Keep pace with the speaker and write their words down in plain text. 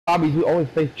Bobby, you always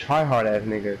face try hard ass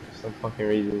niggas for some fucking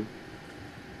reason.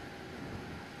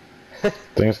 I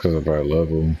think it's because of our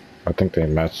level. I think they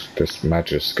match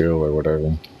your skill or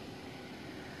whatever.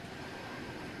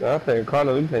 No, I play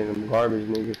Carlos, we playing some garbage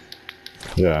niggas.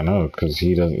 Yeah, I know, because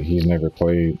he's never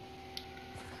played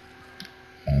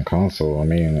on console. I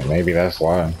mean, maybe that's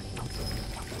why.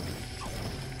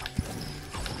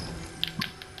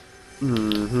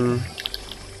 Mm-hmm.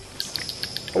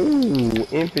 Ooh,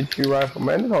 infantry rifle,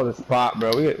 man. This whole spot,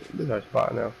 bro. This is our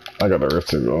spot now. I got a rift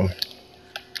to go.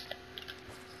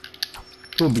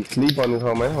 Who'll be sleep on this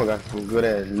hole, man? This hole got some good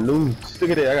ass loot. Look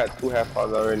at it, I got 2 half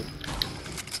pods already.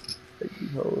 Take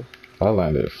these hoes. I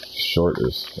landed short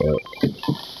as fuck.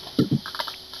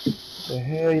 The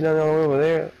hell, you don't know over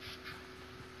there?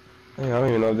 Man, I don't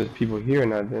even know if there's people here or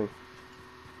not. Then,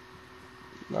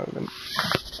 not them.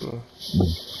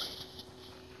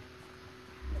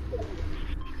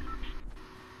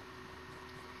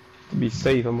 To be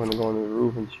safe, I'm gonna go on the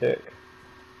roof and check.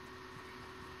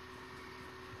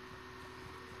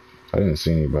 I didn't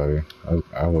see anybody.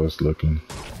 I was looking.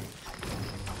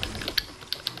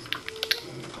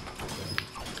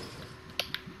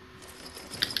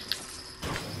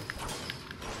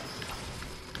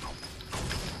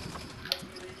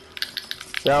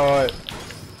 Y'all what?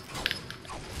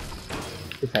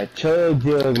 It's that chug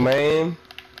jug, man.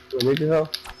 You want this hoe?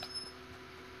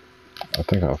 I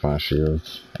think I'll find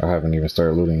shields. I haven't even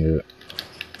started looting yet.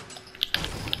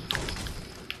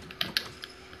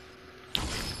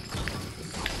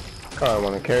 I kinda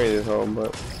wanna carry this hoe,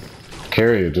 but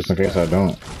Carry it just in case I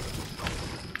don't.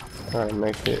 alright,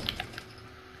 make it.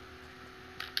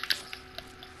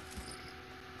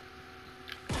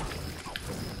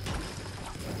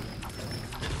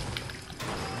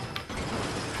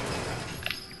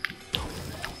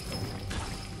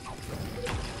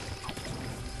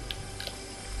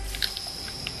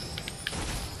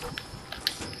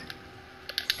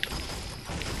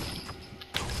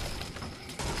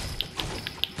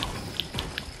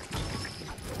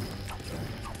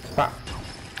 Stop.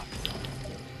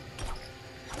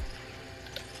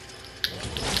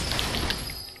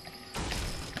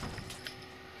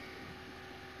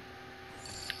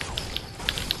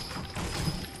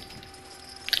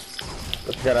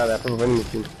 Let's get out of that purple vending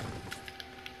machine.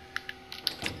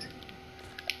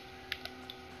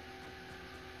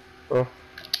 Oh,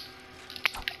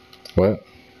 What?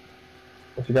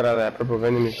 what you got out of that purple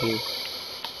vending machine?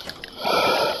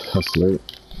 That's late.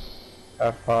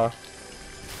 Half par.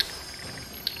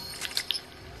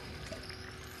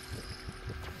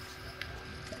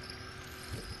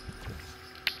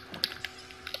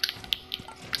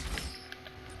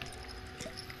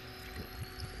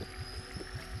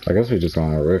 I guess we just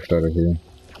gonna rift out of here.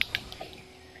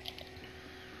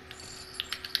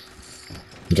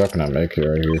 I'm dropping that med kit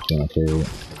right here if you wanna carry it.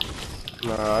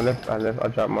 Nah, I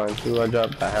dropped mine too. I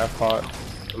dropped the half pot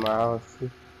in my house too.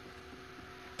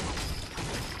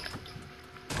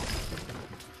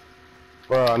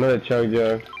 Bro, another chug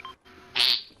jug.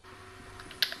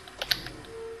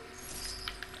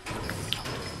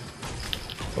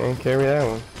 Can't carry that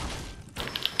one.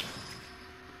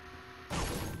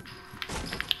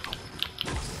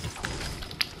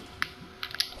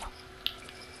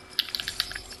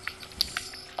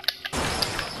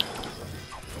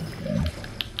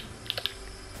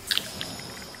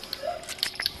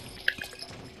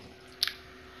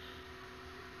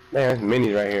 Man, there's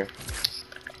minis right here.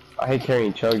 I hate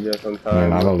carrying chug jugs sometimes.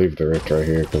 Man, I'm gonna leave the rift right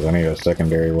here because I need a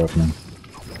secondary weapon.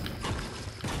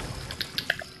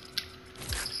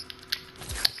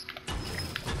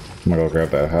 I'm gonna go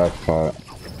grab that half pot.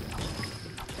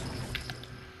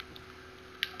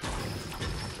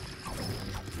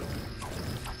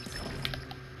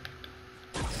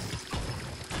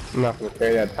 I'm not gonna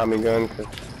carry that Tommy gun because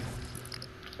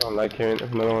I don't like carrying.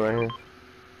 There's another one right here.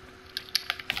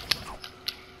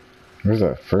 Where's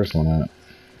that first one at?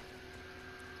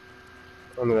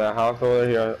 Under that house over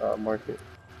here, mark it.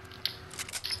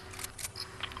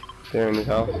 There in this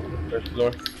house, first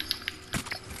floor.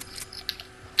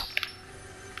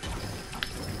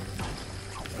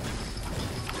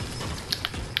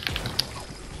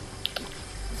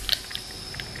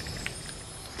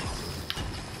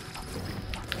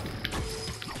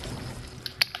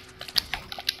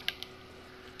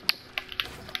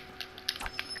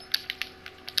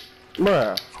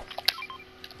 Bruh.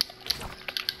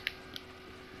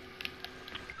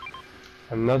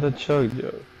 Another chug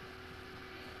jug.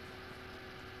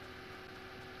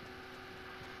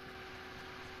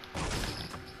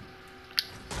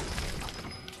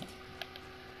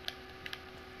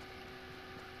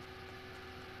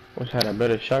 Wish I had a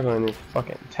better shotgun in this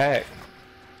fucking tag.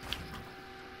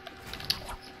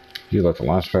 You left the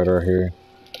launch pad right here.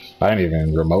 I didn't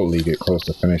even remotely get close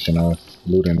to finishing off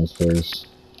looting this place.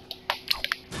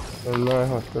 I don't know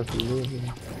how I'm supposed to do it.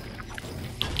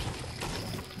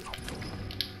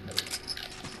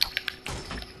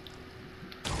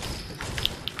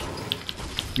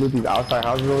 Loot these outside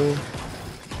houses over here.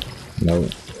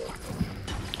 Nope.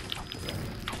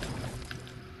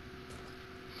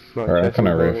 No, Alright, I'm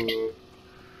gonna rift.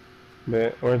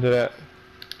 Bet. Where's it at?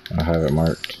 I have it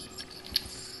marked.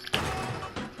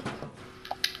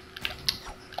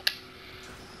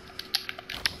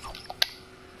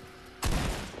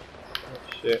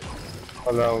 Shit.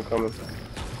 Oh, that one coming.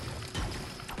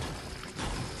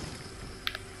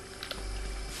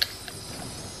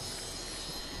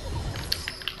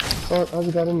 Oh, how's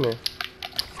he got in there?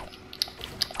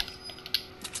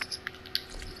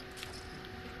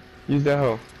 Use that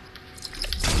hoe.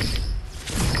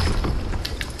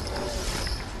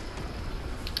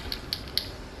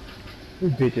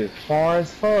 This bitch is far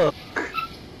as fuck.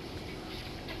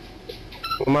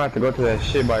 We might have to go to that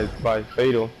shit by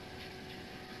Fatal.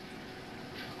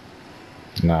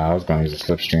 Nah, I was gonna use a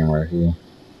slipstream right here.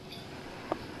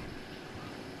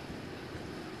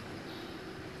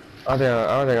 I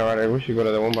don't think I'm right. We should go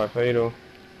to the one by Fatal.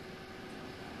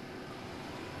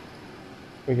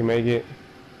 We can make it.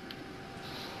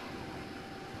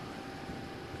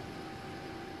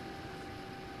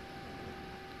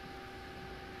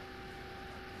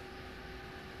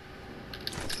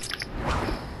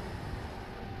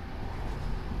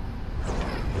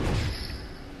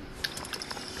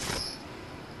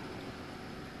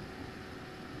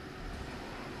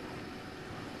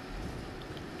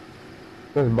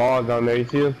 There's balls down there, you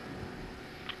see them?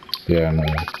 Yeah, I know.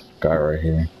 Guy right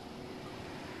here.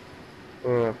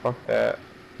 Fuck that.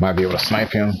 Might be able to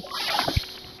snipe him. I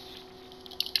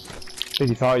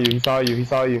think he saw you, he saw you, he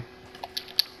saw you.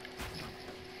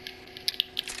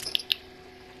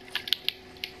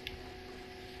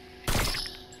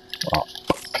 Oh.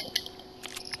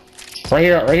 Right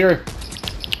here, right here.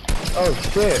 Oh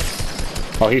shit.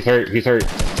 Oh, he's hurt, he's hurt.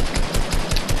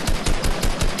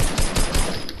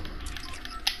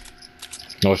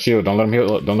 No shield, don't let him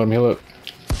heal up, don't let him heal up.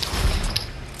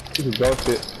 He just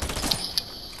ghosted.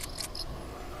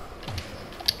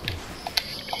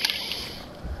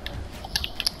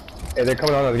 Hey, they're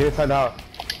coming on us. Get inside the house.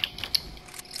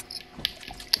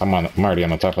 I'm already on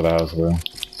the top of the house, bro.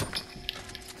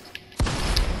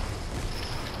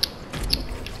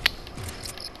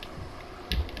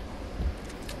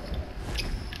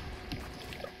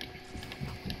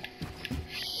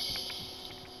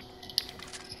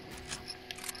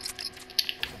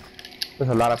 There's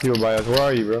a lot of people by us. Where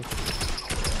are you, bro?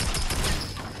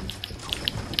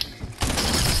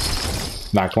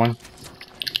 Knocked one.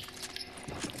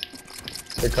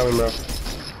 They're coming, bro.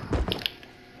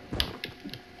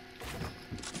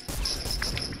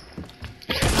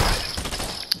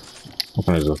 Which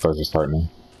one is the closest partner?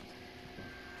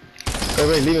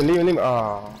 Wait, leave him.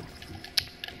 Oh.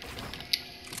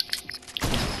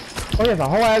 Oh, there's a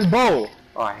whole ass bow.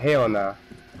 Oh, hell nah.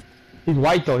 He's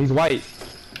white, though. He's white.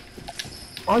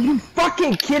 Are you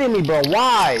fucking kidding me, bro?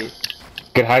 Why?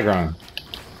 Get high ground.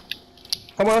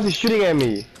 Someone else is shooting at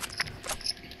me.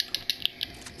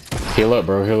 Heal up,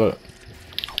 bro, heal up.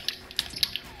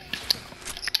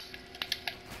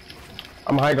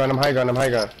 I'm high ground.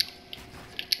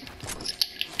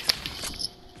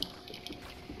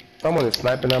 Someone is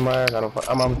sniping at my ass.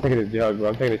 I'm taking the jug, bro.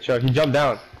 I'm taking the chuck. He jumped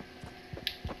down.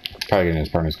 Probably getting his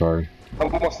partner's card.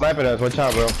 Someone's sniping at us. Watch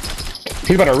out, bro.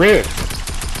 He's about to rip.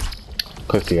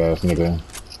 Pussy ass nigga.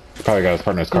 Probably got his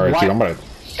partner's card too. I'm about to.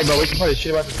 Hey, bro, we can probably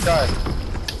shit about the sky.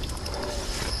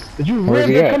 Did you Where's rip?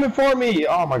 he They're at? coming for me.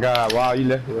 Oh my god. Wow, you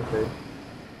left me. Okay.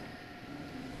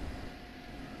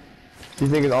 These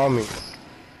niggas on me.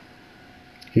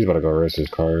 He's about to go rest his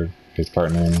card. His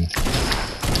partner.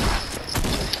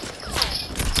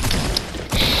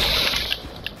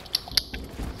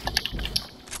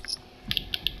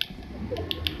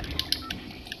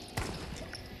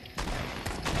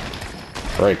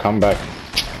 Alright, come back.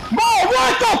 Bro,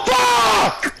 what the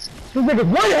fuck? This nigga's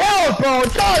 1 health, bro.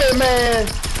 Got it, man.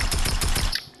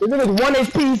 This nigga's 1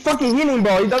 HP. He's fucking healing,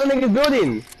 bro. He's other niggas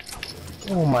building.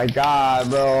 Oh my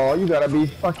god, bro. You gotta be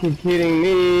fucking kidding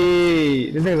me.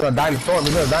 This nigga's gonna die in the storm.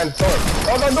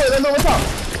 Oh, don't do it. What's up?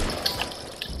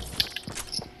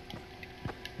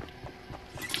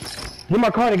 Get my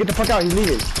car and get the fuck out. He's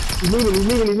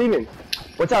leaving.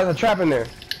 Watch out, there's a trap in there.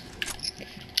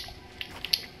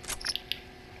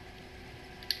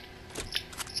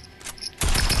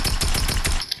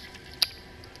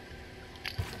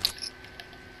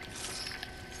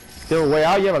 Still way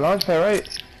out, you have a launch pad,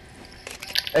 right?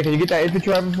 Hey, can you get that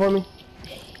infantry rifle for me?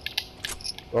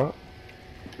 What?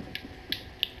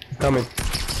 It's coming.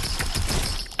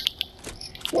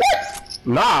 What?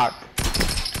 Knock.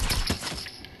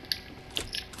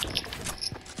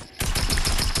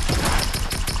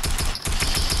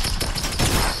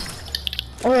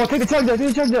 Oh, take the chug jug, take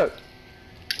the chug jug.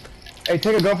 Hey,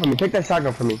 take a gun from me. Take that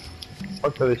shotgun from me.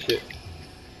 Fuck for this shit.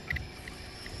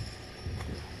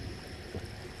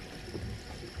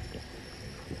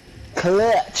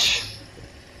 Clutch.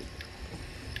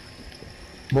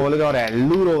 Boy, look at all that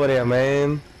loot over there,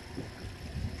 man.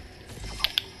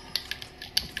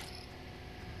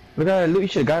 Look at that loot. You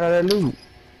should have got all that loot.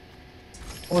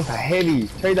 Oh, it's a heavy.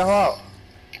 Trade the hawk.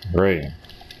 Great.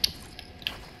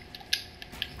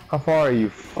 How far are you?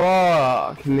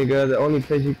 Fuck, nigga. The only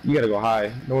place you gotta go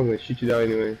high. No one's gonna shoot you down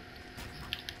anyway.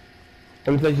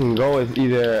 The only place you can go is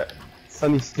either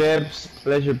Sunny Steps,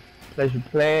 Pleasure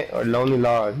Plant, or Lonely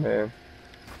Lodge, man.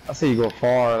 I say you go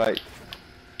far, like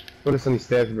go to Sunny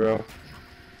Steps, bro.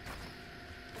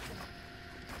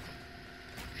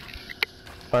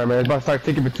 Alright, man. It's about to start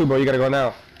ticking for 2, bro. You gotta go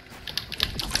now.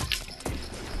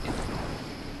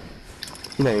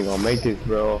 You ain't gonna make this,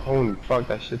 bro. Holy fuck,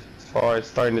 that shit's far. It's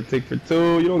starting to tick for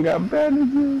 2. You don't got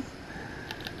bandages.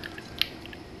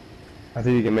 I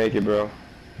think you can make it, bro.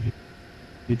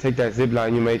 You take that zip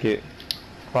line, you make it.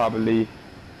 Probably.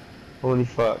 Holy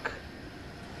fuck.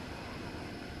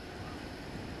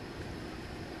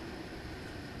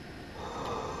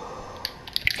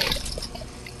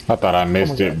 I thought I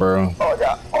missed it, bro. Oh my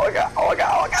god, oh my god, oh my god,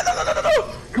 oh my god, no, no, no, no,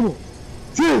 no. Come on.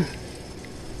 10,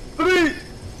 3, 2,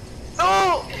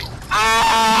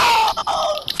 ah!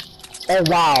 Oh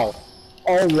wow.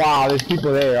 Oh wow, there's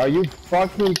people there. Are you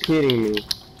fucking kidding me?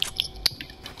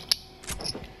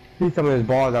 See some of those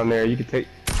balls down there, you can take.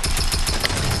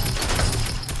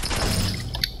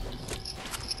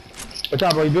 What's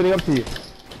up, bro? He's building up to you.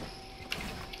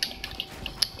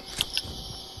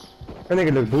 That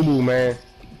nigga look boo boo, man.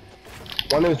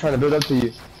 One nigga's trying to build up to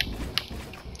you.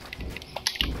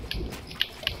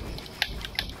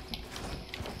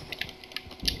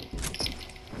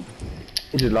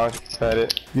 He just launch pad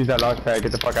it. Use that launch pad,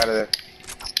 get the fuck out of there.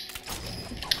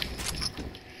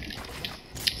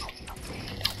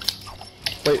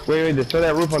 Wait, just throw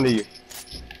that roof under you.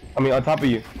 I mean, on top of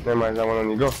you. Never mind, that one on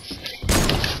you. Go.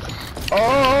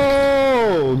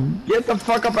 Oh! Get the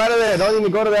fuck up out of there. Don't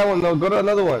even go to that one, no. Go to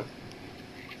another one.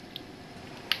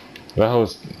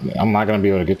 I'm not gonna be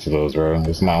able to get to those, bro.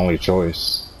 It's my only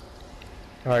choice.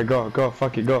 Alright, go.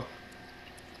 Fuck it, go.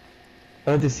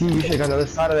 I want to see you should've got on the other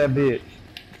side of that bitch.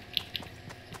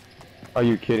 Are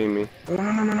you kidding me?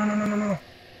 No.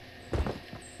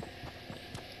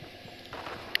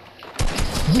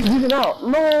 Use it out.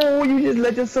 No, you just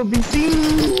let yourself be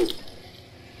seen.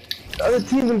 The other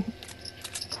teams.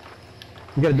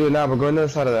 You gotta do it now, but go on the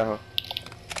other side of that, huh?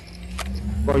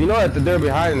 Bro, you know that they're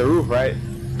behind the roof, right?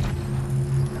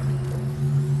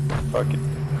 Fuck it.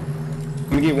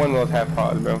 Let me get one of those half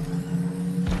pods, bro.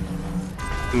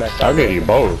 I'll get you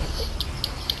both.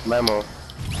 Memo.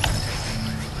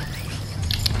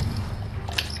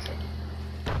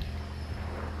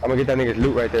 I'm gonna get that nigga's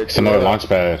loot right there. It's another launch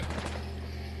pad.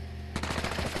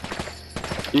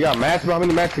 You got mats, bro? How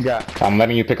many mats you got? I'm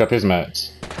letting you pick up his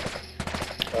mats.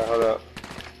 Alright, hold up.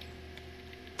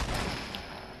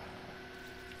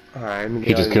 Alright, let me get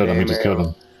He just killed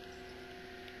him.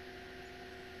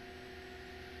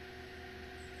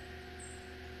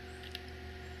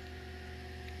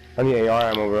 I need AR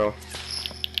ammo, bro.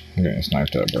 I'm getting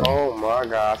sniped up, bro. Oh my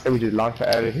god, I said we just launched the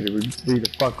out of here. We the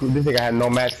fuck. This nigga had no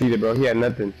mats either, bro. He had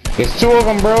nothing. There's 2 of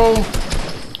them, bro.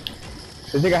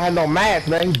 This nigga had no mats,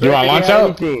 man. You wanna launch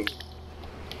out? Anything.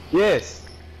 Yes.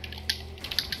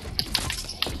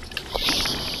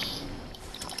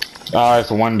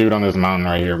 It's one dude on this mountain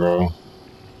right here, bro.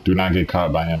 Do not get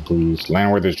caught by him, please.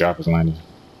 Land where this drop is landing.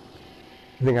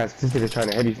 I think this nigga's trying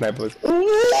to heavy snipe us.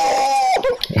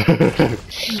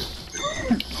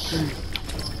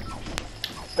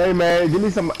 Hey man, give me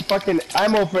some fucking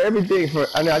ammo for everything.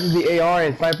 I just need AR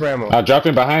and sniper ammo. I dropped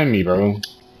it behind me, bro.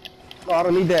 No, I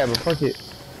don't need that, but fuck it.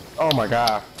 Oh my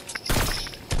god.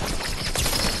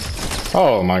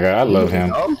 Oh my god, I love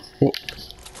him.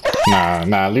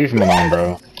 Nah, leave him alone,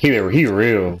 bro. He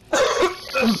real.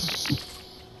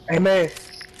 Hey man,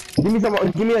 give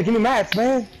me mats,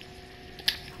 man.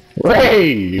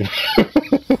 Ray!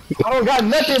 I don't got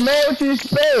nothing, man. What you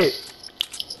expect?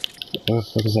 Where the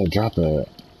fuck is that drop at?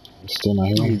 It's still not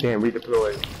here. You damn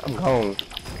redeployed. I'm gone.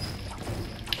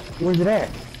 Where's it at?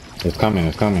 It's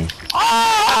coming.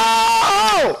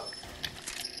 Oh!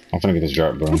 I'm finna get this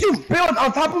drop, bro. What you built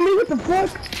on top of me? What the fuck?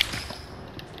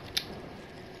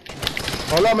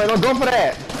 Hold on, man. Don't go for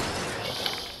that.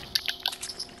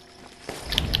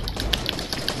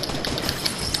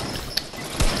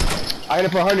 I hit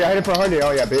it for 100. I hit it for 100.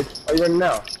 Oh, yeah, bitch. Are you running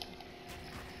now?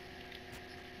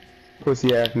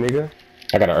 Pussy ass nigga.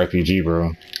 I got an RPG,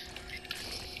 bro.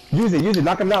 Use it. Use it.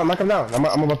 Knock him down. Knock him down.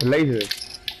 I'm about to laser it.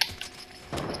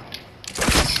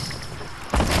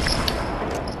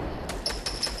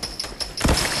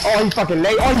 Oh, he fucking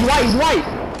late. Oh, he's white. He's white.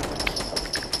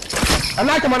 I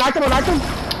knocked him. I knocked him. I knocked him.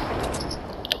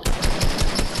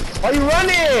 Why you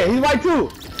running? He's white too.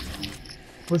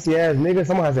 Pussy ass nigga.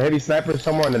 Someone has a heavy sniper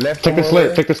somewhere on the left. Take the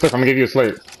slip. Take the slip. I'm gonna give you a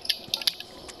slip.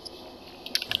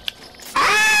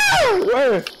 Ah!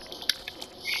 Where?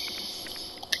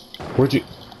 Where'd you?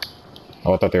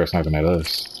 Oh, I thought they were sniping at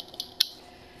us.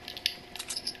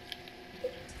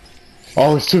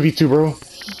 Oh, it's 2v2, bro.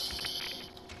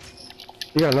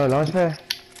 You got another launch pad?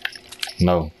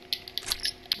 No.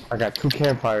 I got 2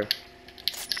 campfires.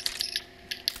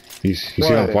 You see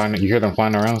them flying? You hear them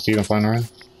flying around? See them flying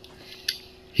around?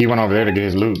 He went over there to get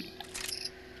his loot.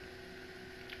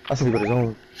 I should have got his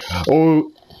own.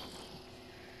 Oh.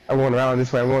 I'm going around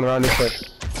this way. I'm going around this way.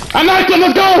 I knocked him.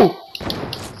 Let's go.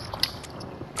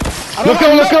 Let's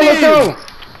go. Let's go. Let's go.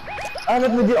 I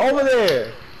have to get over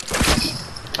there.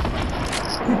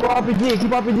 Keep RPG.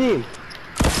 Keep RPG.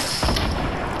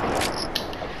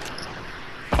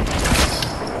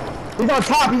 He's on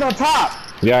top. He's on top.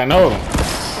 Yeah, I know.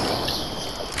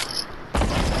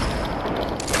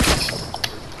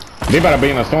 They about to be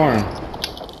in a storm.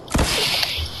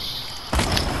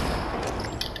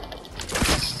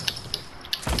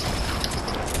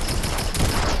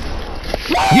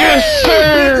 Yes,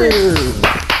 sir!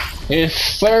 Yes,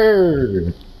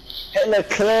 sir! Hella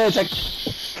clutch. I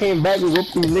came back and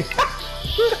whooped me.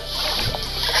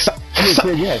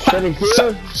 You had 7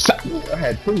 kills? I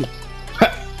had 2.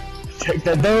 Check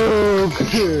that dog.